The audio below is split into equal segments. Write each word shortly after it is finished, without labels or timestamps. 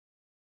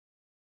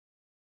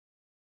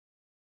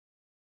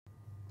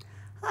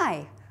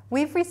Hi,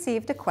 we've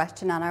received a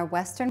question on our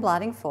Western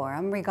blotting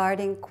forum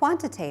regarding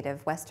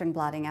quantitative Western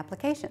blotting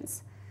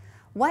applications.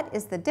 What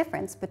is the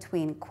difference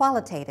between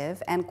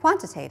qualitative and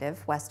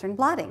quantitative Western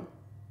blotting?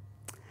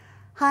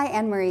 Hi,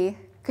 Anne-Marie.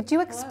 Could you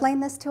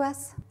explain this to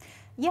us?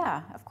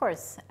 Yeah, of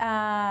course.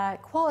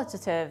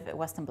 Qualitative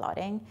Western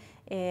blotting,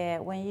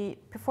 when you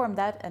perform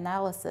that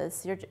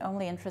analysis, you're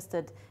only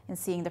interested in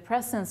seeing the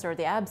presence or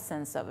the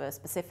absence of a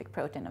specific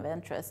protein of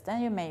interest,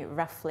 and you may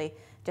roughly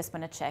just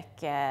want to check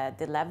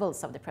the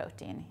levels of the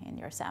protein in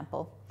your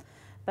sample.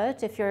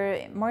 But if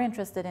you're more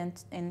interested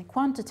in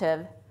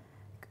quantitative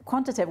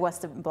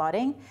Western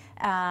blotting,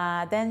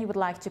 then you would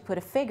like to put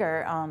a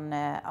figure on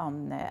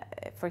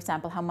for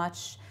example, how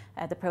much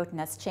the protein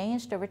has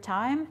changed over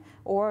time,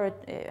 or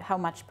how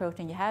much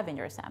protein you have in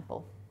your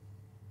sample.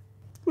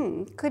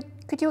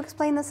 Could you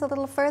explain this a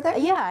little further?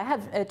 Yeah, I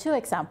have two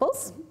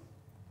examples.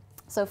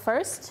 So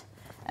first,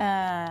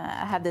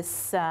 I have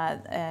this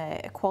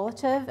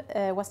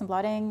qualitative Western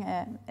blotting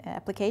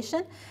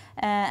application,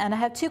 and I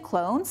have two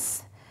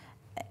clones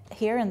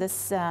here in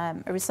this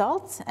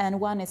result, and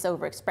one is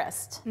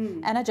overexpressed.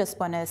 And I just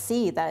want to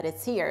see that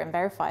it's here and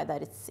verify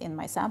that it's in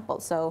my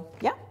sample. So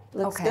yeah,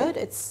 looks good.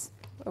 It's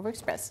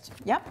overexpressed.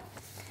 Yeah.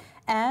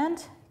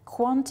 And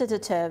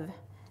quantitative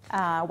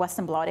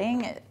Western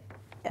blotting.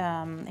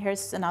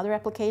 Here's another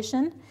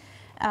application.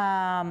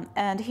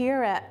 And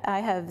here I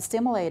have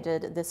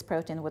stimulated this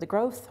protein with a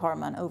growth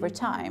hormone over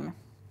time.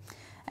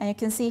 And you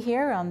can see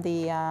here on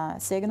the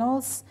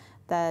signals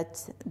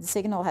that the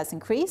signal has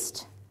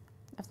increased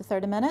after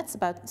 30 minutes,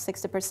 about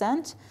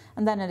 60%,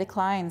 and then it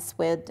declines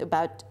with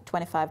about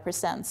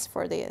 25%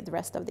 for the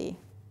rest of the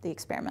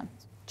experiment,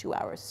 2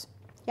 hours.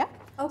 Yeah?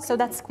 Okay. So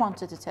that's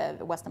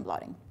quantitative Western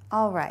blotting.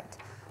 All right.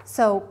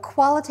 So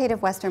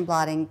qualitative Western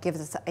blotting gives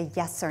us a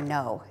yes or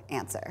no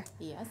answer.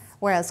 Yes.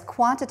 Whereas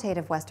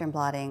quantitative Western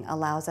blotting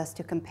allows us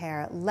to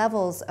compare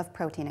levels of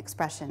protein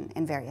expression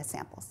in various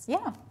samples.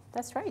 Yeah,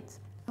 that's right.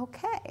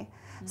 Okay.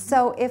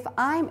 So if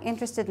I'm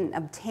interested in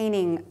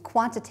obtaining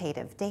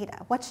quantitative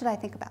data, what should I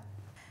think about?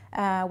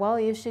 Well,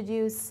 you should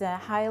use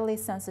highly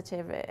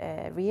sensitive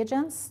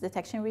reagents,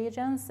 detection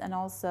reagents, and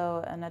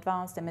also an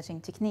advanced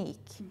imaging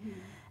technique.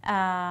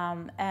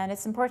 And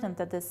it's important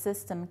that the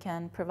system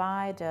can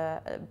provide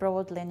a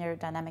broad linear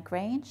dynamic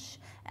range,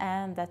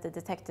 and that the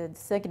detected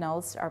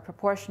signals are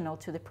proportional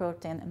to the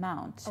protein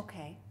amount.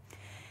 Okay.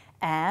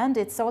 And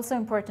it's also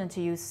important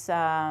to use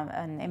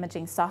an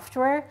imaging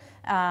software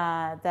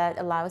that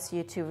allows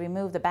you to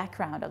remove the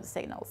background of the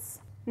signals.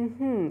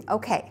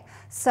 Okay.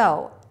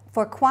 So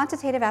for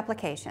quantitative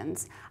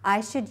applications, I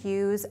should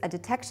use a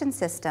detection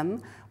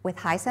system with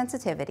high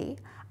sensitivity,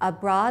 a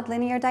broad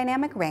linear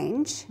dynamic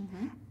range,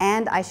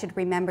 and I should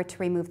remember to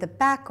remove the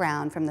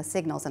background from the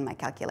signals in my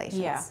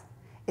calculations. Yeah.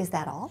 Is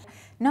that all?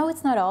 No,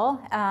 it's not all.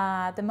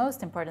 The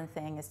most important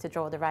thing is to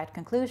draw the right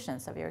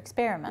conclusions of your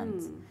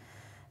experiment.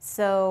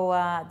 So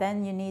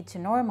then you need to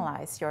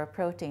normalize your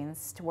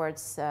proteins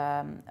towards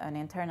an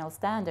internal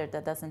standard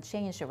that doesn't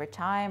change over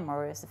time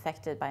or is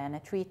affected by any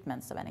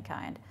treatments of any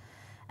kind.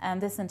 And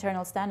this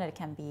internal standard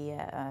can be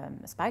a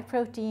spike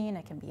protein,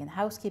 it can be a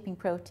housekeeping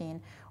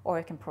protein, or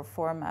it can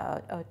perform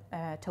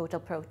a total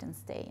protein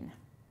stain.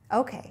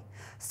 Okay,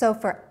 so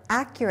for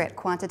accurate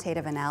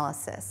quantitative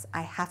analysis,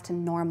 I have to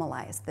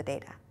normalize the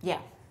data. Yeah,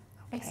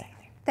 okay.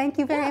 Exactly. Thank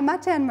you very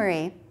much,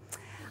 Anne-Marie.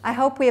 I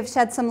hope we have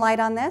shed some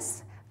light on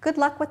this. Good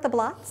luck with the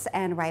blots,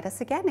 and write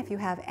us again if you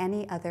have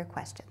any other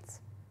questions.